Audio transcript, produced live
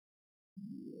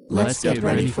Let's get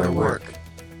ready for work.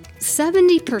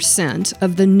 70%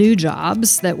 of the new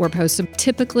jobs that were posted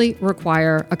typically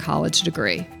require a college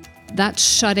degree. That's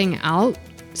shutting out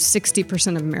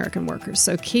 60% of American workers.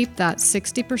 So keep that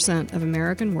 60% of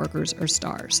American workers are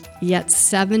stars. Yet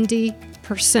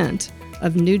 70%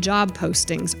 of new job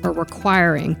postings are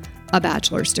requiring a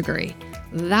bachelor's degree.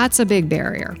 That's a big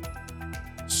barrier.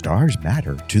 Stars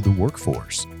matter to the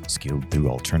workforce. Skilled through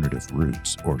alternative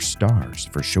routes, or STARS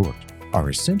for short, are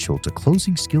essential to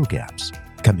closing skill gaps.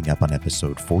 Coming up on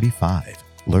episode 45,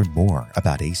 learn more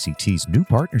about ACT's new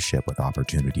partnership with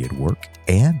Opportunity at Work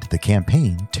and the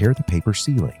campaign Tear the Paper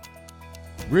Ceiling.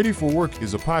 Ready for Work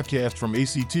is a podcast from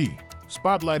ACT,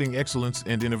 spotlighting excellence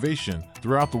and innovation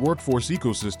throughout the workforce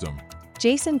ecosystem.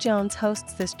 Jason Jones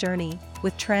hosts this journey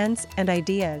with trends and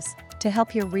ideas to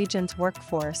help your region's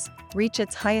workforce reach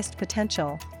its highest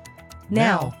potential.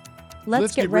 Now,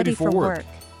 let's get ready for work.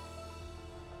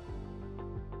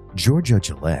 Georgia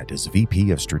Gillette is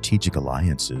VP of Strategic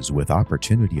Alliances with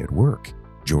Opportunity at Work.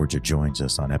 Georgia joins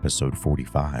us on episode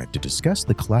 45 to discuss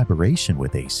the collaboration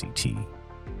with ACT.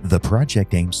 The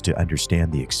project aims to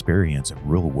understand the experience of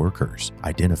rural workers,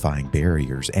 identifying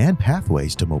barriers and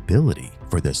pathways to mobility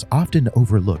for this often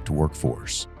overlooked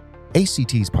workforce.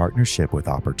 ACT's partnership with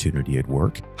Opportunity at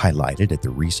Work, highlighted at the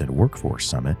recent Workforce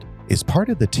Summit, is part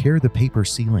of the Tear the Paper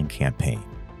Ceiling campaign.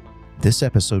 This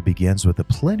episode begins with a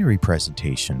plenary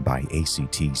presentation by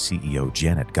ACT CEO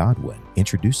Janet Godwin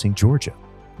introducing Georgia.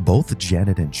 Both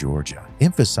Janet and Georgia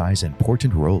emphasize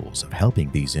important roles of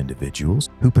helping these individuals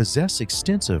who possess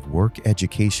extensive work,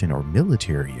 education, or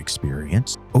military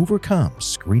experience overcome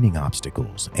screening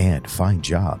obstacles and find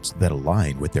jobs that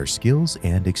align with their skills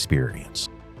and experience.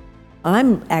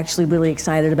 I'm actually really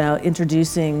excited about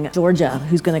introducing Georgia,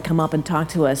 who's going to come up and talk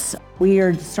to us. We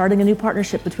are starting a new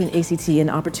partnership between ACT and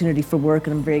Opportunity for Work,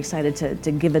 and I'm very excited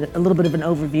to give it a little bit of an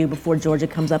overview before Georgia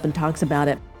comes up and talks about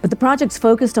it. But the project's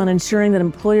focused on ensuring that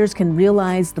employers can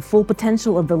realize the full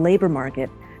potential of the labor market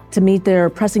to meet their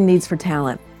pressing needs for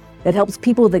talent. It helps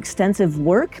people with extensive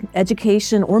work,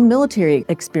 education, or military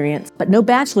experience, but no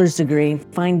bachelor's degree,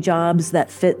 find jobs that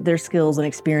fit their skills and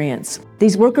experience.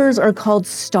 These workers are called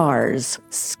STARS,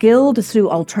 skilled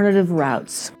through alternative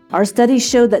routes. Our studies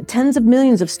showed that tens of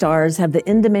millions of STARS have the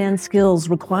in-demand skills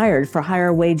required for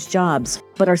higher wage jobs,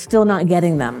 but are still not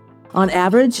getting them. On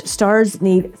average, STARS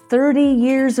need 30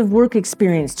 years of work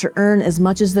experience to earn as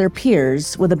much as their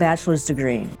peers with a bachelor's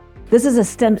degree. This is a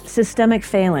systemic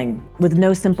failing with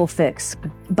no simple fix,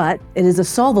 but it is a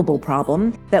solvable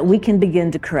problem that we can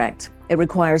begin to correct. It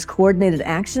requires coordinated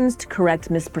actions to correct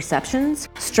misperceptions,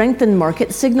 strengthen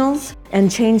market signals,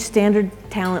 and change standard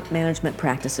talent management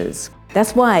practices.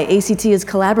 That's why ACT is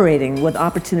collaborating with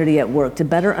Opportunity at Work to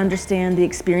better understand the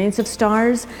experience of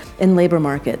STARS in labor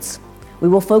markets. We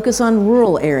will focus on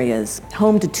rural areas,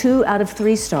 home to 2 out of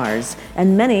 3 STARS,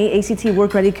 and many ACT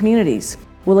work-ready communities.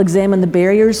 We'll examine the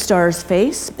barriers STARS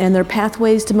face and their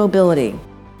pathways to mobility,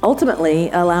 ultimately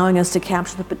allowing us to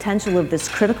capture the potential of this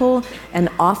critical and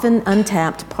often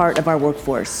untapped part of our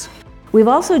workforce. We've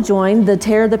also joined the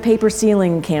Tear the Paper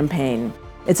Ceiling campaign.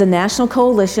 It's a national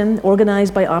coalition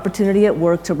organized by Opportunity at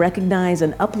Work to recognize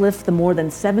and uplift the more than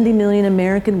 70 million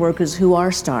American workers who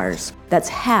are STARS. That's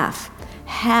half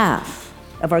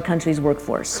of our country's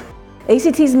workforce.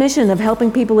 ACT's mission of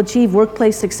helping people achieve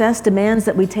workplace success demands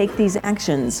that we take these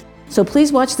actions. So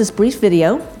please watch this brief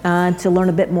video to learn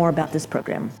a bit more about this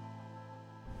program.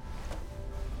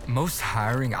 Most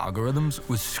hiring algorithms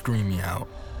would scream me out.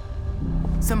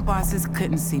 Some bosses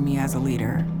couldn't see me as a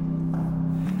leader.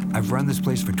 I've run this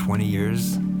place for 20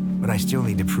 years, but I still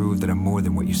need to prove that I'm more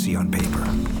than what you see on paper.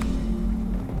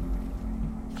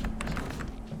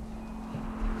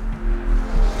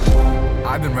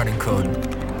 I've been running code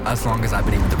as long as I've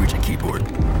been able to reach a keyboard.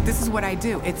 This is what I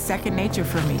do. It's second nature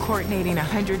for me, coordinating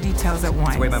 100 details at once.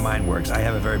 It's the way my mind works. I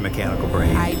have a very mechanical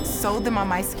brain. I sold them on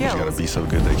my skills. You gotta be so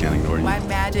good they can't ignore you. My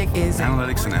magic is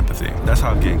analytics and empathy. That's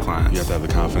how I'm getting clients. You have to have the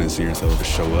confidence in yourself to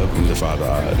show up and defy the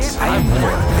odds. I'm more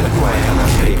than who I am on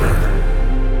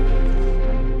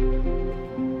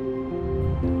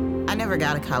paper. I never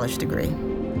got a college degree.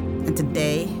 And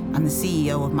today, I'm the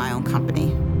CEO of my own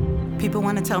company. People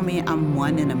want to tell me I'm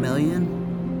one in a million,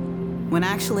 when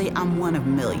actually I'm one of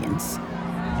millions.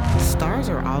 Stars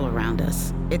are all around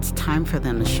us. It's time for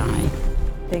them to shine.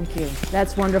 Thank you.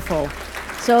 That's wonderful.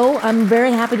 So I'm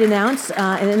very happy to announce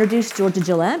and introduce Georgia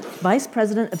Gillette, Vice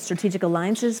President of Strategic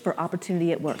Alliances for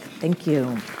Opportunity at Work. Thank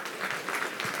you.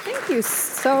 Thank you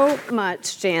so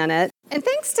much, Janet. And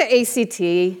thanks to ACT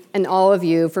and all of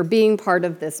you for being part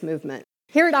of this movement.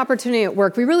 Here at Opportunity at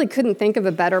Work, we really couldn't think of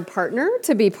a better partner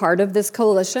to be part of this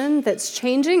coalition that's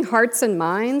changing hearts and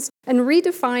minds and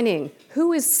redefining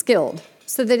who is skilled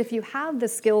so that if you have the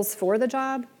skills for the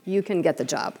job, you can get the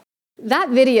job.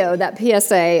 That video, that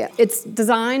PSA, it's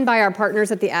designed by our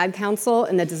partners at the Ad Council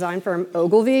and the design firm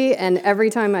Ogilvy, and every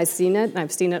time I've seen it, and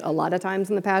I've seen it a lot of times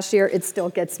in the past year, it still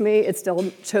gets me, it still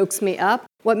chokes me up.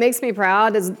 What makes me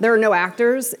proud is there are no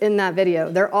actors in that video.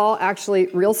 They're all actually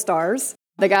real stars.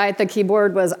 The guy at the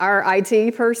keyboard was our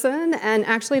IT person, and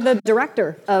actually the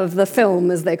director of the film,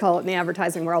 as they call it in the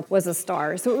advertising world, was a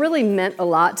star. So it really meant a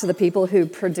lot to the people who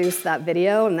produced that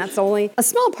video, and that's only a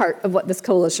small part of what this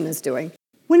coalition is doing.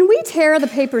 When we tear the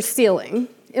paper ceiling,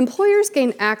 employers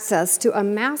gain access to a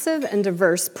massive and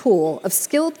diverse pool of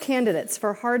skilled candidates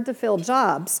for hard-to-fill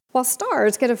jobs, while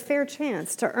stars get a fair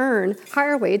chance to earn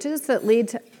higher wages that lead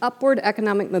to upward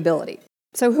economic mobility.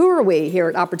 So who are we here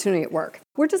at Opportunity at Work?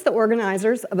 We're just the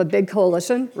organizers of a big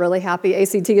coalition. Really happy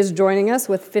ACT is joining us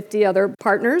with 50 other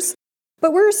partners.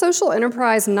 But we're a social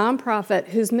enterprise nonprofit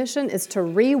whose mission is to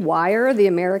rewire the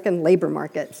American labor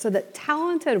market so that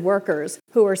talented workers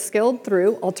who are skilled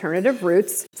through alternative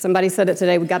routes, somebody said it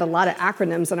today, we've got a lot of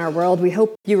acronyms in our world, we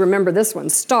hope you remember this one,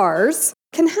 STARS,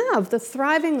 can have the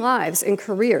thriving lives and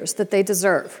careers that they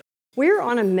deserve. We're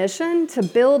on a mission to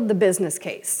build the business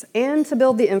case and to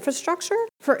build the infrastructure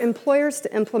for employers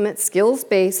to implement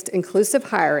skills-based inclusive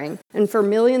hiring and for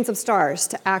millions of stars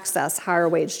to access higher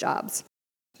wage jobs.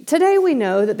 Today, we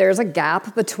know that there's a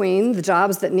gap between the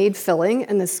jobs that need filling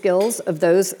and the skills of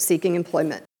those seeking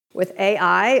employment. With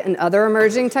AI and other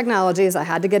emerging technologies, I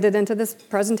had to get it into this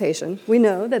presentation, we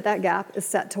know that that gap is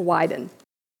set to widen.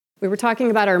 We were talking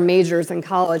about our majors in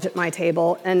college at my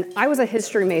table, and I was a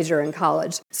history major in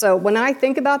college. So when I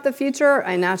think about the future,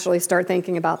 I naturally start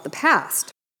thinking about the past.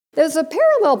 There's a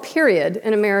parallel period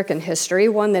in American history,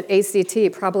 one that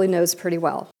ACT probably knows pretty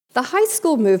well. The high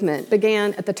school movement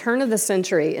began at the turn of the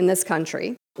century in this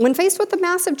country when faced with a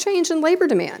massive change in labor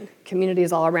demand.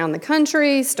 Communities all around the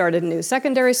country started new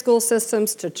secondary school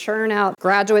systems to churn out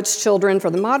graduates' children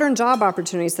for the modern job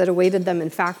opportunities that awaited them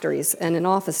in factories and in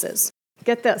offices.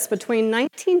 Get this, between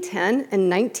 1910 and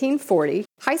 1940,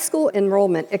 high school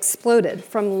enrollment exploded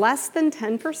from less than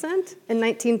 10% in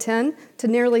 1910 to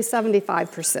nearly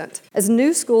 75% as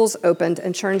new schools opened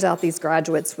and churned out these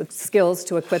graduates with skills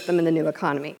to equip them in the new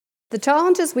economy. The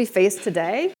challenges we face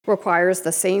today requires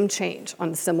the same change on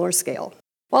a similar scale.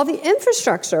 While the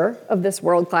infrastructure of this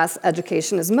world-class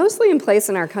education is mostly in place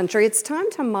in our country, it's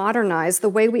time to modernize the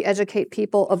way we educate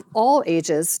people of all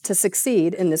ages to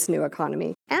succeed in this new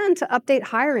economy and to update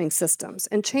hiring systems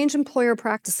and change employer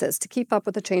practices to keep up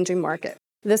with the changing market.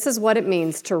 This is what it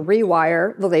means to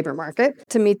rewire the labor market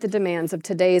to meet the demands of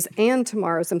today's and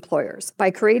tomorrow's employers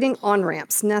by creating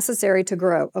on-ramps necessary to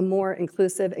grow a more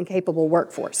inclusive and capable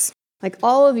workforce. Like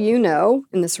all of you know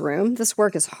in this room, this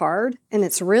work is hard and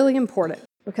it's really important.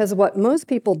 Because what most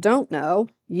people don't know,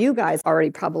 you guys already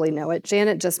probably know it,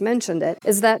 Janet just mentioned it,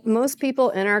 is that most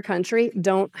people in our country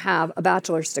don't have a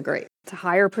bachelor's degree. It's a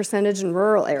higher percentage in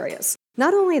rural areas.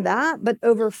 Not only that, but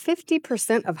over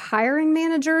 50% of hiring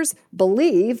managers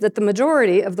believe that the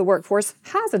majority of the workforce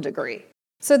has a degree.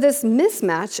 So this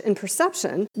mismatch in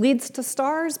perception leads to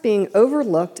stars being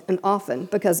overlooked and often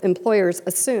because employers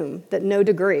assume that no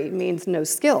degree means no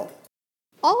skill.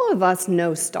 All of us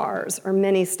know stars, or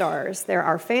many stars. They're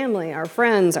our family, our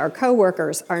friends, our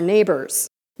coworkers, our neighbors.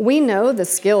 We know the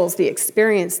skills, the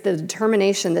experience, the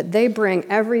determination that they bring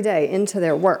every day into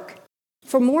their work.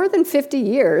 For more than 50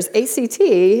 years, ACT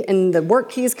and the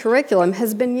WorkKeys curriculum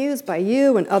has been used by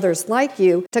you and others like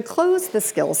you to close the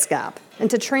skills gap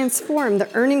and to transform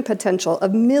the earning potential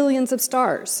of millions of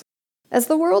stars. As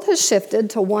the world has shifted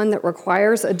to one that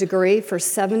requires a degree for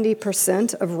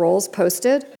 70% of roles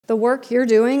posted, the work you're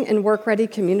doing in work-ready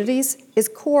communities is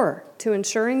core to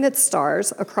ensuring that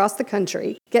stars across the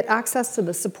country get access to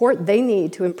the support they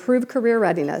need to improve career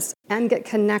readiness and get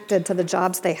connected to the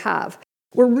jobs they have.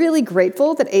 We're really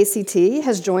grateful that ACT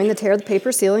has joined the Tear the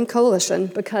Paper Ceiling Coalition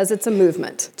because it's a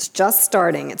movement. It's just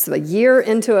starting. It's a year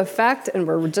into effect, and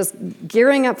we're just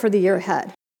gearing up for the year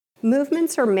ahead.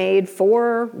 Movements are made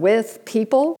for, with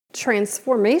people.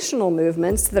 Transformational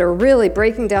movements that are really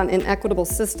breaking down inequitable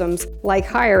systems like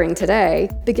hiring today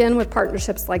begin with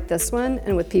partnerships like this one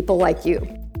and with people like you.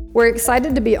 We're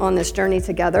excited to be on this journey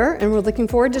together, and we're looking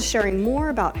forward to sharing more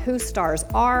about who stars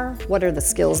are, what are the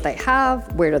skills they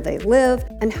have, where do they live,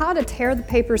 and how to tear the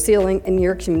paper ceiling in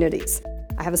your communities.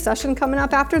 I have a session coming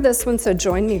up after this one, so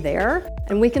join me there,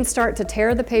 and we can start to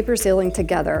tear the paper ceiling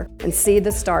together and see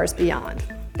the stars beyond.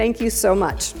 Thank you so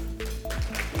much.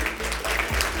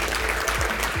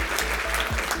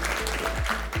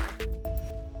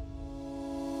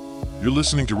 You're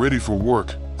listening to Ready for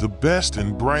Work, the best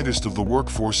and brightest of the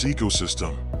workforce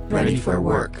ecosystem. Ready for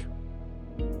Work.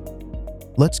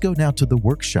 Let's go now to the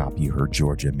workshop you heard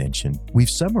Georgia mention. We've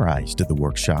summarized the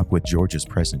workshop with Georgia's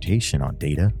presentation on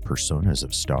data, personas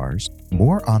of STARS,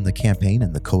 more on the campaign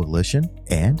and the coalition,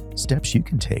 and steps you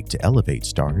can take to elevate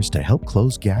STARS to help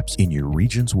close gaps in your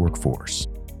region's workforce.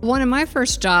 One of my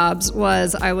first jobs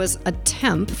was I was a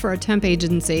temp for a temp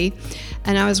agency,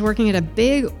 and I was working at a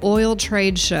big oil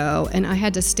trade show, and I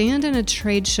had to stand in a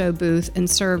trade show booth and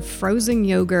serve frozen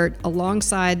yogurt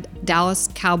alongside Dallas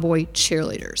Cowboy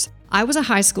cheerleaders. I was a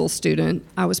high school student.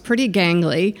 I was pretty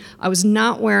gangly. I was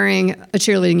not wearing a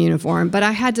cheerleading uniform, but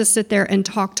I had to sit there and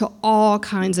talk to all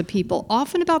kinds of people,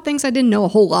 often about things I didn't know a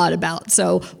whole lot about.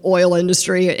 So oil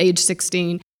industry at age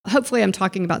 16. Hopefully I'm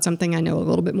talking about something I know a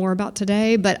little bit more about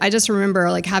today, but I just remember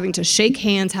like having to shake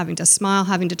hands, having to smile,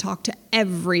 having to talk to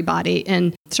everybody.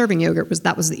 And serving yogurt was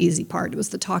the easy part. It was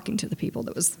the talking to the people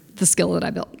that was the skill that I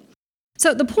built.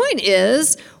 So the point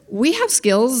is, we have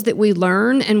skills that we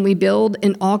learn and we build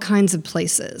in all kinds of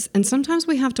places. And sometimes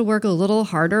we have to work a little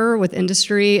harder with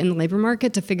industry and the labor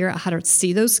market to figure out how to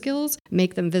see those skills,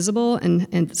 make them visible,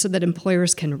 and so that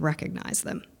employers can recognize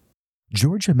them.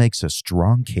 Georgia makes a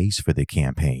strong case for the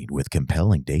campaign with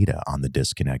compelling data on the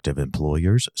disconnect of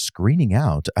employers screening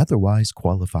out otherwise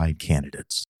qualified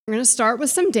candidates. We're going to start with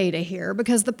some data here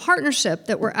because the partnership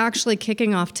that we're actually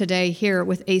kicking off today here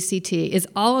with ACT is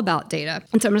all about data.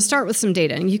 And so I'm going to start with some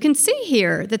data. And you can see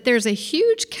here that there's a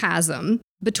huge chasm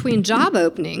between job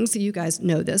openings. You guys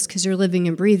know this because you're living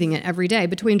and breathing it every day,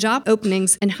 between job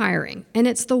openings and hiring. And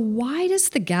it's the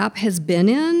widest the gap has been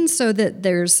in, so that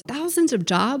there's thousands of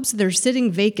jobs that are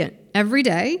sitting vacant every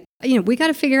day. We got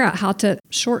to figure out how to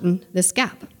shorten this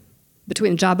gap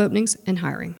between job openings and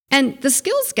hiring. And the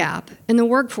skills gap and the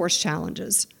workforce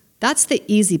challenges, that's the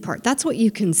easy part. That's what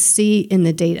you can see in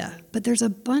the data. But there's a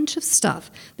bunch of stuff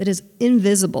that is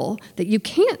invisible that you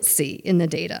can't see in the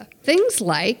data. Things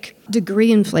like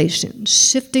degree inflation,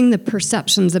 shifting the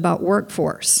perceptions about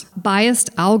workforce,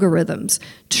 biased algorithms,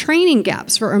 training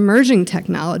gaps for emerging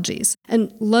technologies,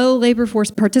 and low labor force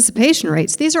participation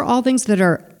rates. These are all things that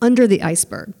are under the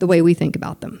iceberg, the way we think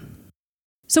about them.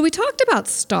 So we talked about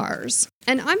STARS,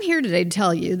 and I'm here today to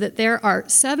tell you that there are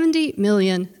 70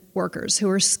 million workers who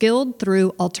are skilled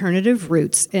through alternative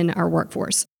routes in our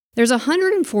workforce. There's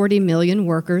 140 million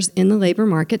workers in the labor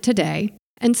market today,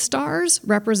 and STARS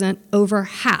represent over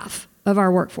half of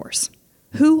our workforce.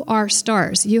 Who are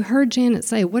STARS? You heard Janet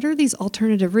say, what are these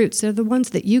alternative routes? They're the ones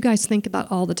that you guys think about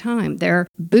all the time. They're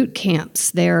boot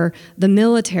camps, they're the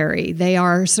military, they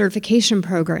are certification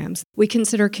programs. We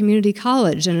consider community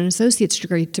college and an associate's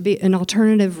degree to be an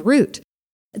alternative route.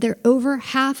 They're over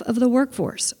half of the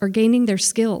workforce are gaining their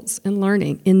skills and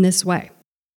learning in this way.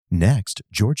 Next,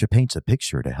 Georgia paints a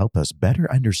picture to help us better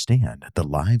understand the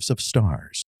lives of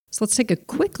STARS. So let's take a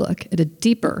quick look at a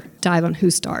deeper dive on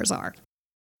who STARS are.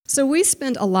 So we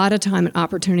spend a lot of time at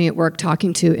Opportunity at Work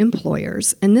talking to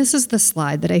employers, and this is the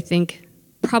slide that I think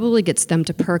probably gets them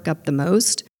to perk up the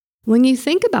most. When you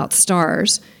think about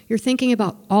STARS, you're thinking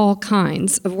about all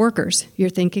kinds of workers. You're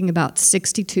thinking about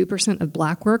 62% of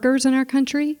Black workers in our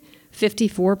country,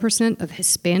 54% of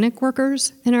Hispanic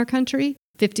workers in our country,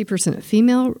 50% of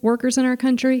female workers in our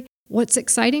country. What's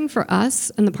exciting for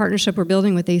us and the partnership we're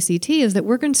building with ACT is that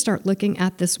we're going to start looking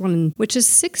at this one, which is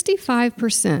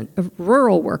 65% of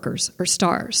rural workers are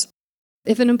STARS.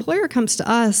 If an employer comes to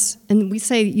us and we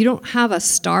say, you don't have a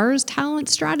STARS talent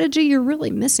strategy, you're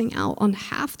really missing out on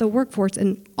half the workforce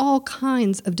and all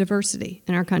kinds of diversity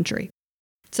in our country.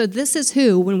 So this is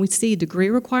who, when we see degree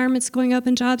requirements going up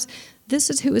in jobs, this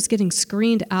is who is getting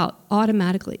screened out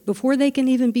automatically before they can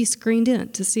even be screened in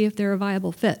to see if they're a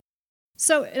viable fit.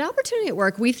 So at Opportunity at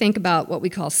Work, we think about what we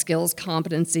call skills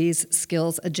competencies,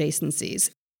 skills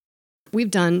adjacencies. We've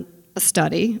done a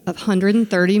study of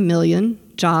 130 million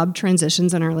job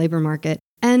transitions in our labor market,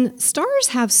 and STARS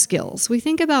have skills. We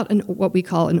think about what we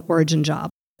call an origin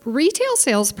job. Retail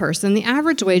salesperson, the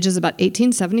average wage is about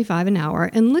 $18.75 an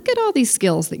hour, and look at all these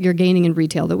skills that you're gaining in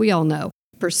retail that we all know.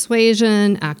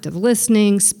 Persuasion, active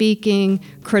listening, speaking,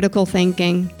 critical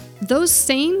thinking. Those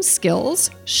same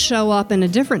skills show up in a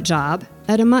different job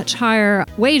at a much higher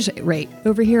wage rate.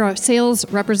 Over here, a sales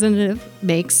representative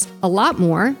makes a lot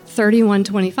more,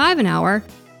 $31.25 an hour.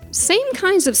 Same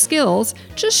kinds of skills,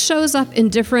 just shows up in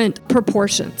different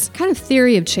proportions. Kind of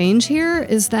theory of change here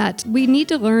is that we need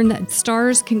to learn that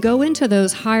STARS can go into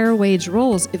those higher wage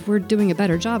roles if we're doing a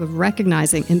better job of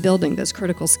recognizing and building those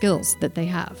critical skills that they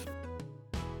have.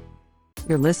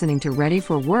 You're listening to Ready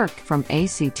for Work from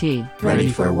ACT. Ready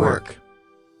for Work.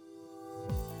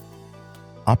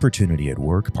 Opportunity at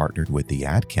Work partnered with the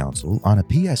Ad Council on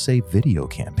a PSA video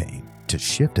campaign to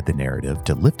shift the narrative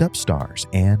to lift up stars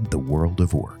and the world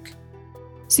of work.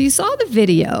 So you saw the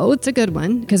video. It's a good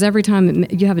one because every time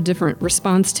you have a different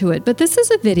response to it. But this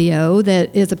is a video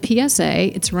that is a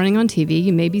PSA. It's running on TV.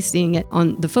 You may be seeing it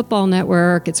on the Football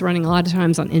Network. It's running a lot of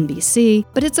times on NBC.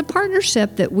 But it's a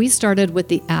partnership that we started with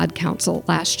the Ad Council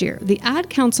last year. The Ad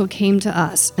Council came to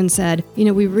us and said,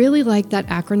 we really like that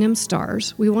acronym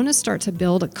STARS. We want to start to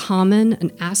build a common, an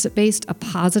asset-based, a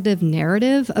positive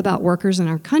narrative about workers in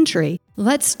our country.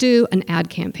 Let's do an ad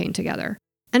campaign together.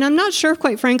 And I'm not sure,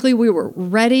 quite frankly, we were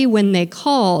ready when they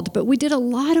called, but we did a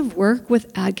lot of work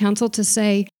with Ad Council to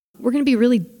say, we're going to be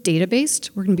really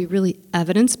data-based, we're going to be really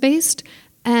evidence-based,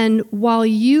 and while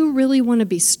you really want to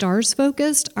be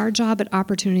stars-focused, our job at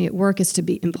Opportunity at Work is to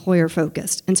be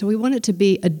employer-focused. And so we want it to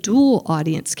be a dual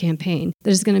audience campaign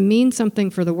that is going to mean something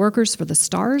for the workers, for the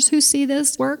stars who see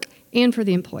this work, and for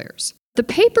the employers. The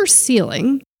paper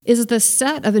ceiling is the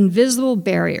set of invisible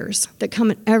barriers that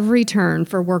come at every turn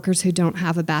for workers who don't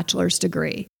have a bachelor's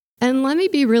degree. And let me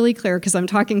be really clear, because I'm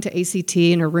talking to ACT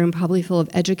in a room probably full of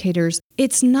educators.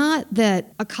 It's not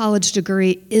that a college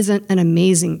degree isn't an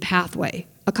amazing pathway.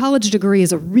 A college degree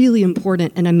is a really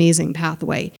important and amazing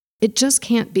pathway. It just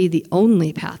can't be the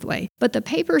only pathway. But the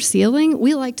paper ceiling,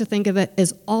 we like to think of it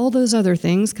as all those other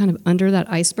things kind of under that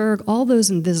iceberg, all those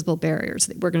invisible barriers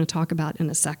that we're going to talk about in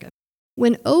a second.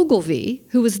 When Ogilvy,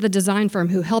 who was the design firm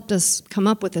who helped us come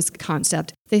up with this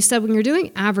concept, they said when you're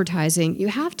doing advertising, you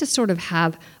have to sort of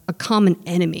have a common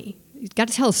enemy. You've got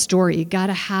to tell a story. You've got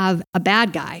to have a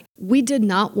bad guy. We did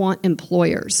not want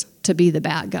employers to be the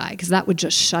bad guy because that would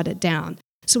just shut it down.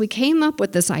 So we came up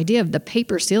with this idea of the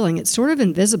paper ceiling. It's sort of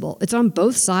invisible. It's on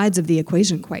both sides of the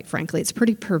equation, quite frankly. It's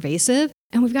pretty pervasive.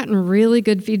 And we've gotten really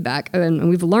good feedback, and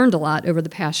we've learned a lot over the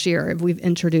past year if we've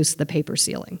introduced the paper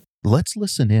ceiling. Let's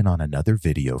listen in on another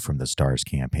video from the STARS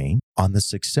campaign on the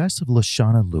success of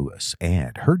Lashana Lewis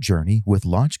and her journey with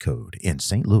LaunchCode in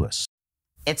St. Louis.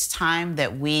 It's time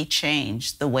that we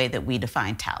change the way that we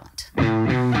define talent.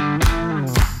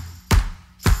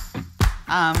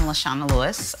 I'm Lashana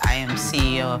Lewis. I am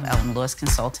CEO of Ellen Lewis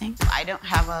Consulting. I don't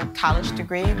have a college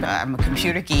degree, but I'm a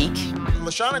computer geek.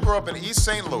 Lashana grew up in East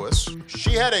St. Louis.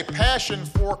 She had a passion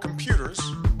for computers,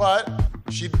 but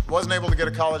she wasn't able to get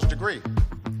a college degree.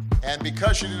 And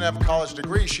because she didn't have a college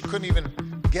degree, she couldn't even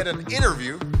get an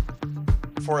interview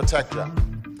for a tech job,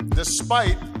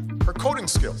 despite her coding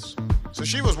skills. So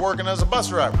she was working as a bus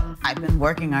driver. I've been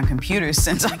working on computers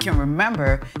since I can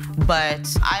remember,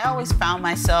 but I always found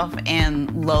myself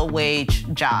in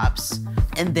low-wage jobs.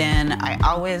 And then I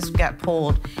always got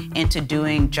pulled into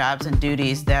doing jobs and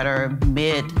duties that are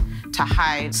mid to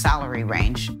high salary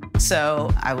range.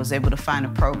 So I was able to find a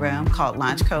program called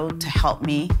LaunchCode to help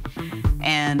me.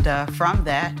 And from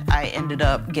that, I ended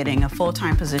up getting a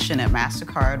full-time position at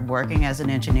MasterCard, working as an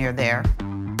engineer there.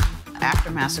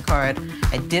 After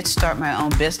MasterCard, I did start my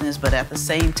own business, but at the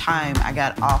same time, I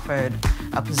got offered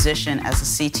a position as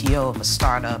a CTO of a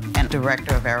startup and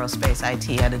director of aerospace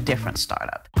IT at a different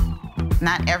startup.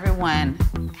 Not everyone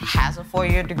has a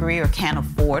four-year degree or can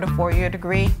afford a four-year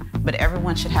degree, but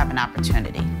everyone should have an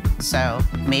opportunity. So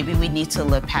maybe we need to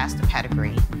look past the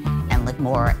pedigree and look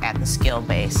more at the skill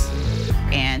base.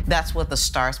 And that's what the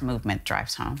STARS movement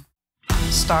drives home.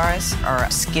 STARS are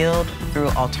skilled through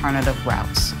alternative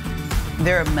routes.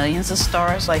 There are millions of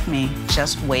stars like me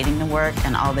just waiting to work,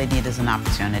 and all they need is an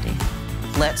opportunity.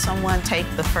 Let someone take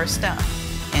the first step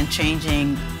in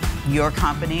changing your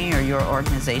company or your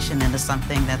organization into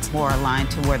something that's more aligned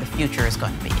to where the future is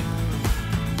going to be.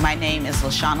 My name is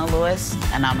Lashana Lewis,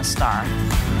 and I'm a star.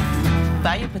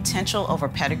 Value potential over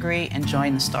pedigree and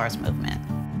join the STARS movement.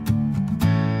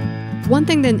 One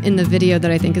thing that in the video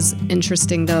that I think is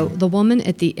interesting, though, the woman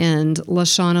at the end,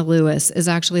 Lashana Lewis, is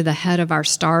actually the head of our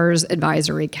STARS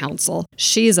Advisory Council.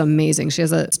 She's amazing. She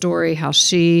has a story how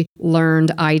she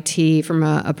learned IT from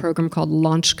a program called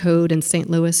LaunchCode in St.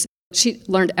 Louis. She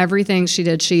learned everything she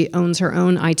did. She owns her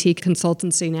own IT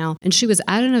consultancy now. And she was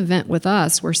at an event with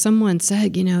us where someone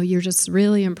said, you're just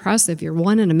really impressive. You're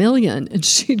 1 in a million. And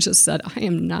she just said, I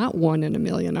am not 1 in a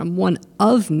million. I'm one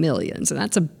of millions. And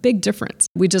that's a big difference.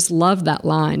 We just love that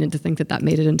line. And to think that that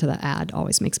made it into the ad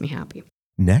always makes me happy.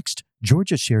 Next,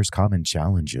 Georgia shares common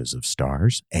challenges of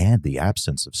stars and the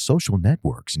absence of social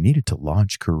networks needed to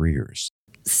launch careers.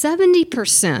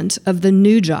 70% of the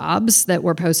new jobs that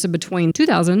were posted between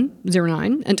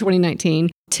 2009 and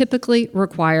 2019 typically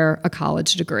require a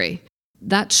college degree.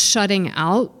 That's shutting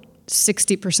out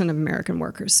 60% of American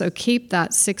workers. So keep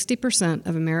that 60%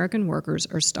 of American workers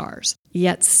are stars.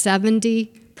 Yet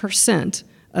 70%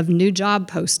 of new job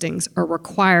postings are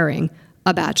requiring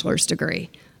a bachelor's degree.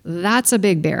 That's a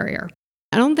big barrier.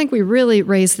 I don't think we really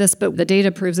raised this, but the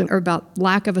data proves it, about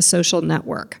lack of a social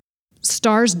network.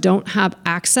 Stars don't have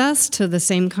access to the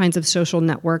same kinds of social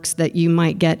networks that you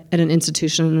might get at an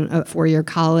institution, a four-year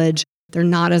college. They're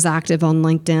not as active on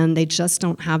LinkedIn. They just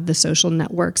don't have the social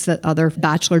networks that other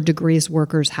bachelor degrees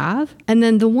workers have. And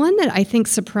then the one that I think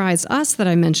surprised us that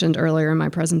I mentioned earlier in my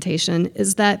presentation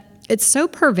is that it's so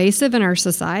pervasive in our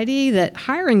society that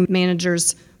hiring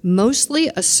managers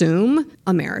mostly assume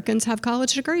Americans have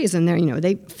college degrees. And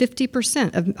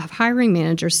 50% of hiring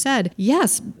managers said,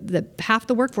 yes, that half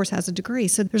the workforce has a degree.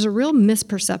 So there's a real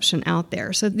misperception out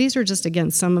there. So these are just, again,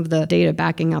 some of the data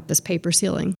backing up this paper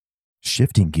ceiling.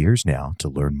 Shifting gears now to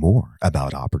learn more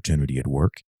about Opportunity at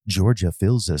Work, Georgia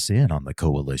fills us in on the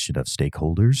coalition of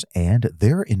stakeholders and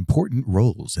their important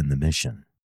roles in the mission.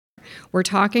 We're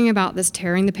talking about this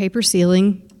Tearing the Paper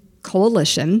Ceiling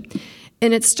coalition.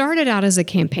 And it started out as a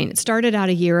campaign. It started out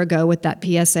a year ago with that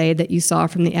PSA that you saw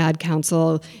from the Ad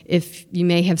Council. If you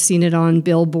may have seen it on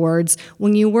billboards,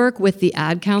 when you work with the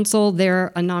Ad Council, they're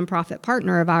a nonprofit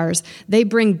partner of ours. They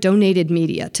bring donated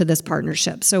media to this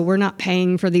partnership. So we're not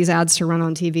paying for these ads to run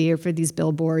on TV or for these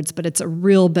billboards, but it's a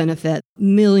real benefit.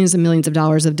 Millions and millions of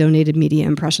dollars of donated media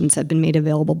impressions have been made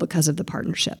available because of the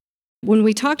partnership. When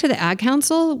we talked to the Ad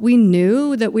Council, we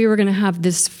knew that we were going to have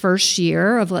this first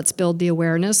year of let's build the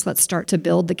awareness, let's start to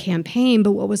build the campaign.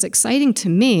 But what was exciting to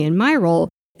me in my role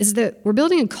is that we're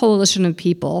building a coalition of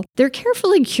people. They're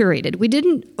carefully curated. We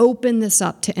didn't open this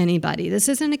up to anybody. This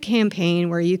isn't a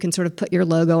campaign where you can sort of put your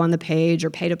logo on the page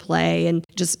or pay to play and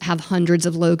just have hundreds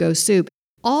of logo soup.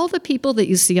 All the people that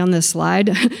you see on this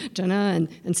slide, Jenna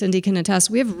and Cindy can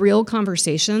attest, we have real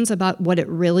conversations about what it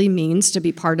really means to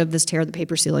be part of this Tear the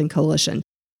Paper Ceiling coalition.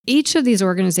 Each of these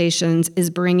organizations is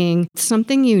bringing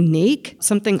something unique,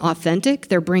 something authentic.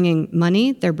 They're bringing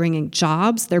money, they're bringing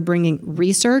jobs, they're bringing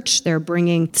research, they're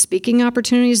bringing speaking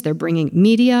opportunities, they're bringing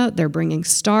media, they're bringing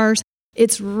stars.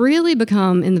 It's really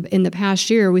become, in the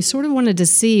past year, we sort of wanted to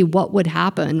see what would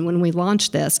happen when we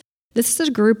launched this. This is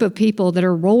a group of people that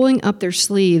are rolling up their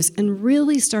sleeves and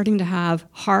really starting to have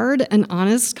hard and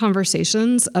honest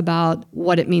conversations about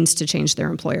what it means to change their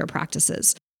employer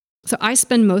practices. So I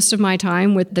spend most of my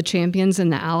time with the champions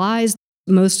and the allies.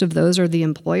 Most of those are the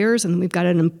employers, and we've got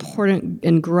an important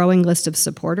and growing list of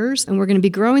supporters. And we're going to be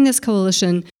growing this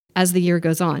coalition as the year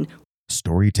goes on.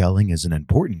 Storytelling is an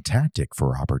important tactic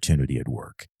for Opportunity at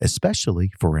Work,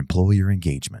 especially for employer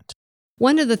engagement.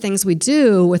 One of the things we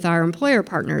do with our employer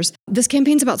partners, this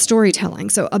campaign's about storytelling.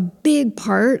 So a big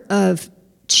part of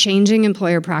changing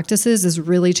employer practices is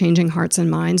really changing hearts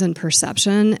and minds and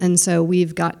perception. And so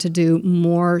we've got to do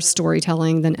more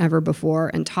storytelling than ever before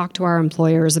and talk to our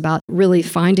employers about really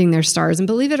finding their stars. And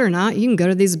believe it or not, you can go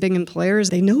to these big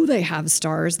employers. They know they have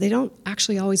stars. They don't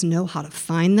actually always know how to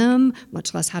find them,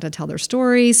 much less how to tell their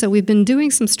story. So we've been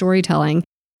doing some storytelling.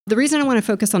 The reason I want to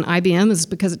focus on IBM is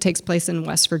because it takes place in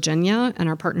West Virginia, and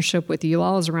our partnership with you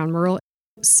all is around rural.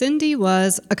 Cindy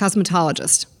was a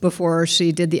cosmetologist before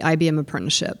she did the IBM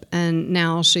apprenticeship, and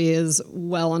now she is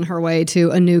well on her way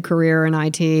to a new career in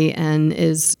IT and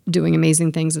is doing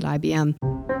amazing things at IBM.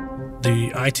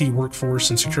 The IT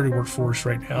workforce and security workforce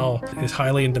right now is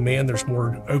highly in demand. There's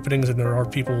more openings than there are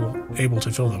people able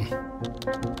to fill them.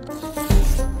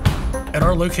 At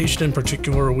our location in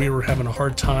particular, we were having a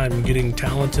hard time getting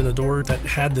talent in the door that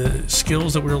had the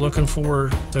skills that we were looking for.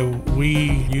 So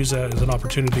we use that as an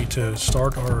opportunity to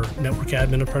start our network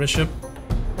admin apprenticeship.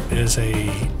 It is a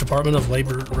Department of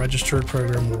Labor registered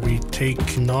program where we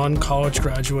take non-college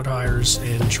graduate hires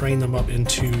and train them up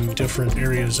into different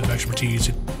areas of expertise.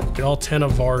 All 10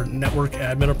 of our network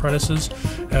admin apprentices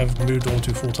have moved on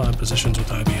to full-time positions with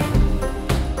IBM.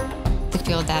 The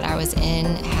field that I was in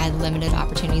had limited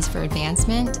opportunities for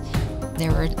advancement.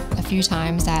 There were a few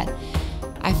times that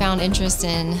I found interest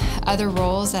in other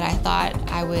roles that I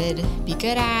thought I would be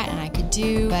good at and I could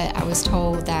do, but I was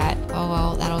told that, oh,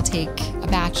 well, that'll take a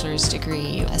bachelor's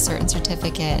degree, a certain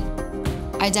certificate.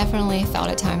 I definitely felt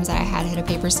at times that I had hit a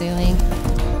paper ceiling.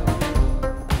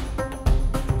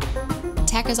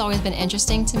 Tech has always been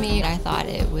interesting to me. I thought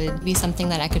it would be something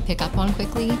that I could pick up on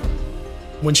quickly.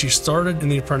 When she started in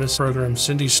the apprentice program,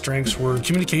 Cindy's strengths were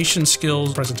communication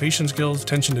skills, presentation skills,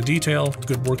 attention to detail,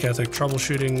 good work ethic,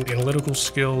 troubleshooting, analytical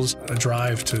skills, a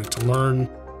drive to learn.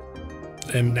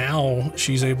 And now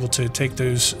she's able to take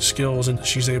those skills and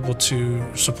she's able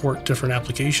to support different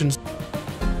applications.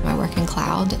 I work in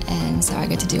cloud, and so I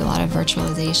get to do a lot of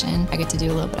virtualization. I get to do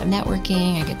a little bit of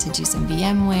networking. I get to do some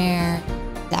VMware.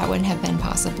 That wouldn't have been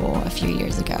possible a few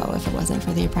years ago if it wasn't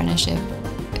for the apprenticeship.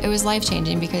 It was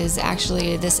life-changing because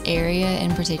actually this area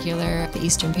in particular, the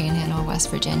Eastern Panhandle of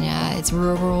West Virginia, its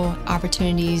rural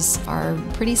opportunities are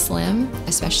pretty slim,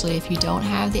 especially if you don't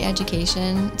have the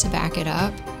education to back it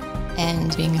up.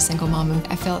 And being a single mom,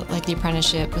 I felt like the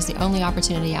apprenticeship was the only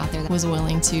opportunity out there that was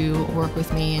willing to work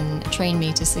with me and train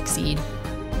me to succeed.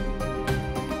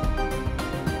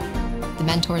 The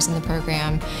mentors in the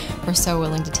program were so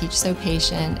willing to teach, so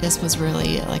patient. This was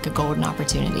really like a golden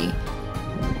opportunity.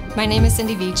 My name is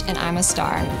Cindy Veach, and I'm a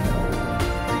star.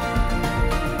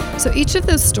 So each of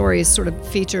those stories sort of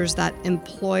features that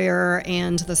employer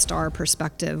and the star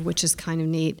perspective, which is kind of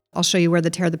neat. I'll show you where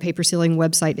the Tear the Paper Ceiling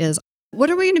website is. What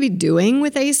are we going to be doing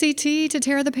with ACT to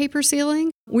tear the paper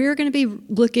ceiling? We're going to be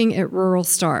looking at rural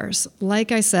stars.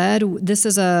 Like I said, this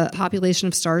is a population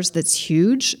of stars that's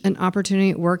huge, and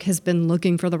Opportunity at Work has been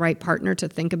looking for the right partner to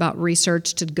think about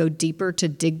research, to go deeper, to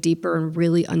dig deeper and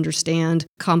really understand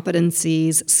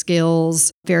competencies,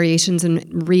 skills, variations in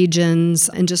regions,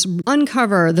 and just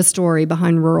uncover the story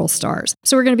behind rural stars.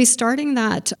 So we're going to be starting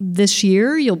that this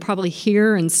year. You'll probably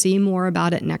hear and see more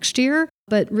about it next year.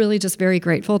 But really just very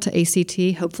grateful to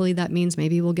ACT. Hopefully that means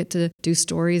maybe we'll get to do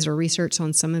stories or research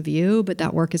on some of you, but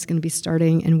that work is going to be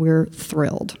starting and we're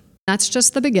thrilled. That's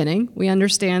just the beginning. We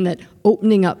understand that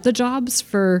opening up the jobs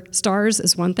for stars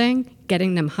is one thing,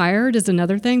 getting them hired is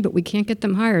another thing, but we can't get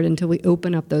them hired until we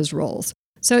open up those roles.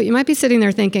 So you might be sitting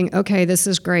there thinking, okay, this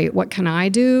is great. What can I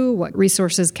do? What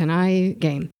resources can I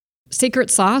gain? Secret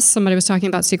sauce. Somebody was talking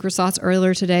about secret sauce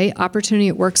earlier today. Opportunity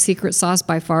at Work secret sauce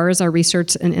by far is our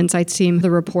research and insights team.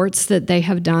 The reports that they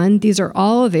have done, these are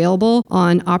all available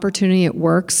on Opportunity at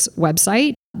Work's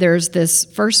website. There's this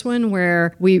first one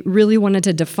where we really wanted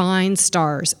to define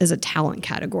stars as a talent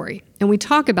category. And we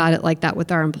talk about it like that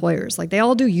with our employers. Like they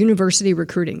all do university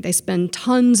recruiting. They spend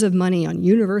tons of money on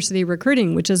university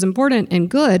recruiting, which is important and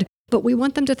good. But we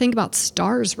want them to think about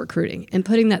stars recruiting and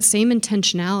putting that same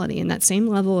intentionality and that same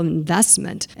level of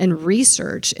investment and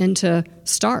research into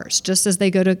stars, just as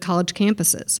they go to college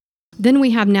campuses. Then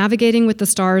we have Navigating with the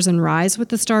Stars and Rise with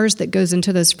the Stars that goes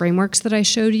into those frameworks that I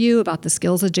showed you about the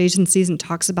skills adjacencies and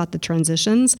talks about the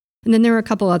transitions. And then there are a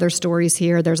couple other stories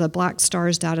here. There's a Black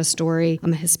Stars data story,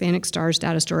 a Hispanic Stars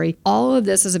data story. All of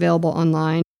this is available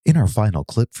online. In our final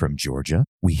clip from Georgia,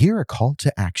 we hear a call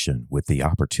to action with the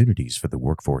opportunities for the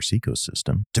workforce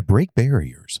ecosystem to break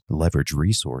barriers, leverage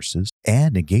resources,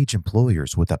 and engage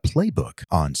employers with a playbook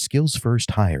on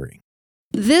skills-first hiring.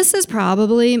 This is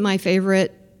probably my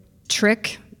favorite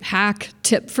trick, hack,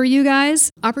 tip for you guys.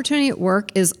 Opportunity at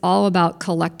Work is all about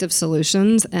collective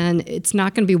solutions, and it's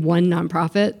not going to be one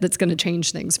nonprofit that's going to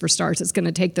change things for stars. It's going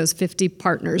to take those 50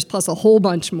 partners plus a whole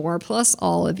bunch more, plus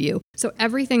all of you. So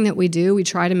everything that we do, we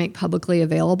try to make publicly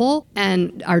available,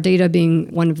 and our data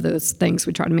being one of those things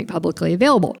we try to make publicly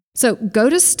available. So go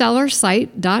to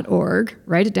stellarsight.org,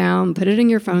 write it down, put it in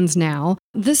your phones now.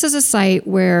 This is a site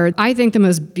where I think the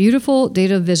most beautiful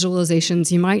data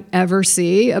visualizations you might ever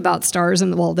see about stars in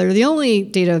the world. They're the only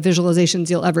data visualizations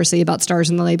you'll ever see about stars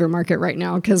in the labor market right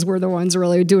now because we're the ones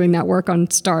really doing that work on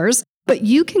stars. But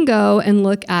you can go and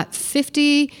look at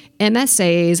 50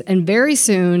 MSAs, and very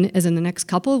soon, as in the next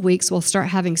couple of weeks, we'll start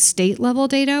having state-level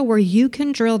data where you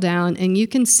can drill down and you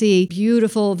can see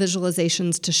beautiful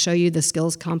visualizations to show you the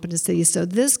skills competencies. So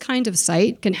this kind of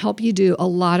site can help you do a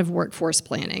lot of workforce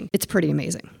planning. It's pretty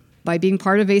amazing. By being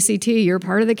part of ACT, you're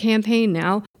part of the campaign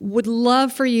now. Would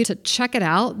love for you to check it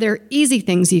out. There are easy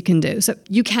things you can do. So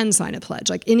you can sign a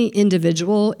pledge. Like any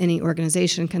individual, any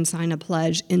organization can sign a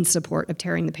pledge in support of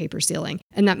tearing the paper ceiling.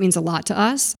 And that means a lot to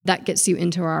us. That gets you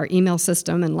into our email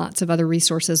system, and lots of other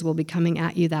resources will be coming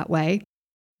at you that way.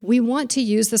 We want to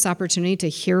use this opportunity to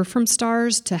hear from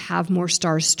stars, to have more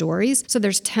star stories. So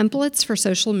there's templates for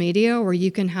social media where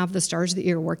you can have the stars that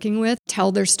you're working with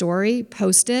tell their story,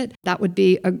 post it. That would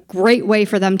be a great way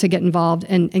for them to get involved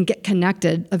and get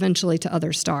connected eventually to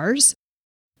other stars.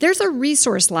 There's a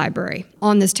resource library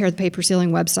on this Tear the Paper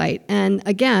Ceiling website. And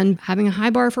again, having a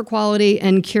high bar for quality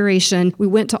and curation, we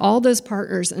went to all those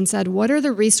partners and said, what are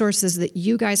the resources that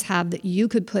you guys have that you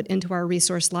could put into our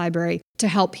resource library to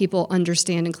help people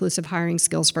understand inclusive hiring,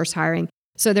 skills-first hiring?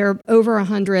 So there are over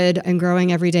 100 and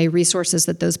growing everyday resources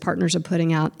that those partners are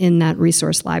putting out in that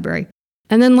resource library.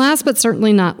 And then last but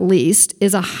certainly not least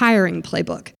is a hiring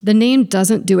playbook. The name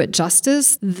doesn't do it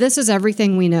justice. This is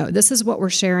everything we know. This is what we're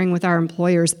sharing with our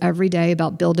employers every day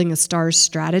about building a STARS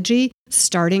strategy,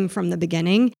 starting from the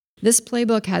beginning. This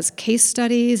playbook has case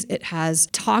studies, it has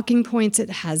talking points,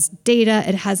 it has data,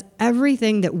 it has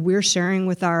everything that we're sharing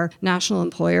with our national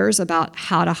employers about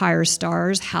how to hire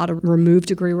stars, how to remove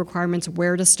degree requirements,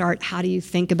 where to start, how do you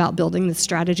think about building the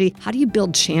strategy, how do you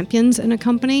build champions in a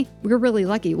company? We're really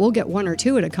lucky. We'll get 1 or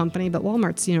 2 at a company, but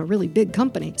Walmart's, a really big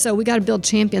company. So we got to build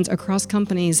champions across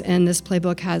companies, and this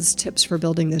playbook has tips for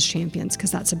building those champions because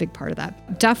that's a big part of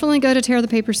that. Definitely go to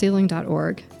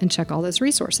tearthepaperceiling.org and check all those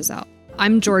resources out.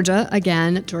 I'm Georgia,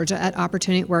 again, Georgia at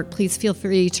Opportunity at Work. Please feel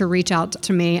free to reach out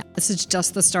to me. This is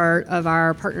just the start of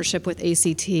our partnership with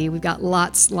ACT. We've got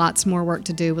lots more work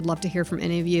to do. Would love to hear from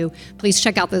any of you. Please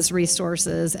check out those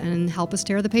resources and help us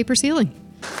tear the paper ceiling.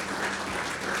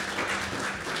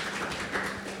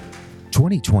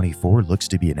 2024 looks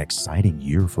to be an exciting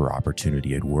year for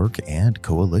Opportunity at Work and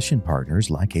coalition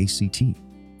partners like ACT.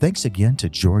 Thanks again to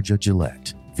Georgia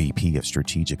Gillette, VP of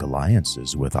Strategic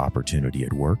Alliances with Opportunity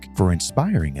at Work, for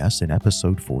inspiring us in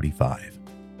episode 45.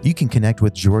 You can connect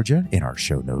with Georgia in our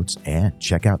show notes and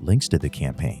check out links to the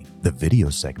campaign, the video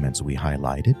segments we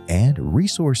highlighted, and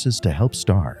resources to help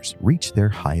stars reach their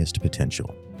highest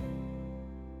potential.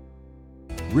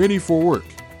 Ready for Work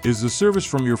is a service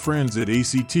from your friends at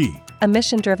ACT, a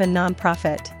mission-driven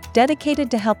nonprofit dedicated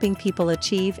to helping people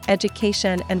achieve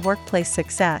education and workplace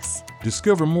success.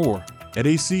 Discover more at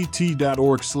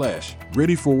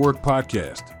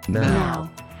act.org/readyforworkpodcast. Now,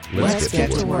 let's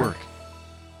get to work.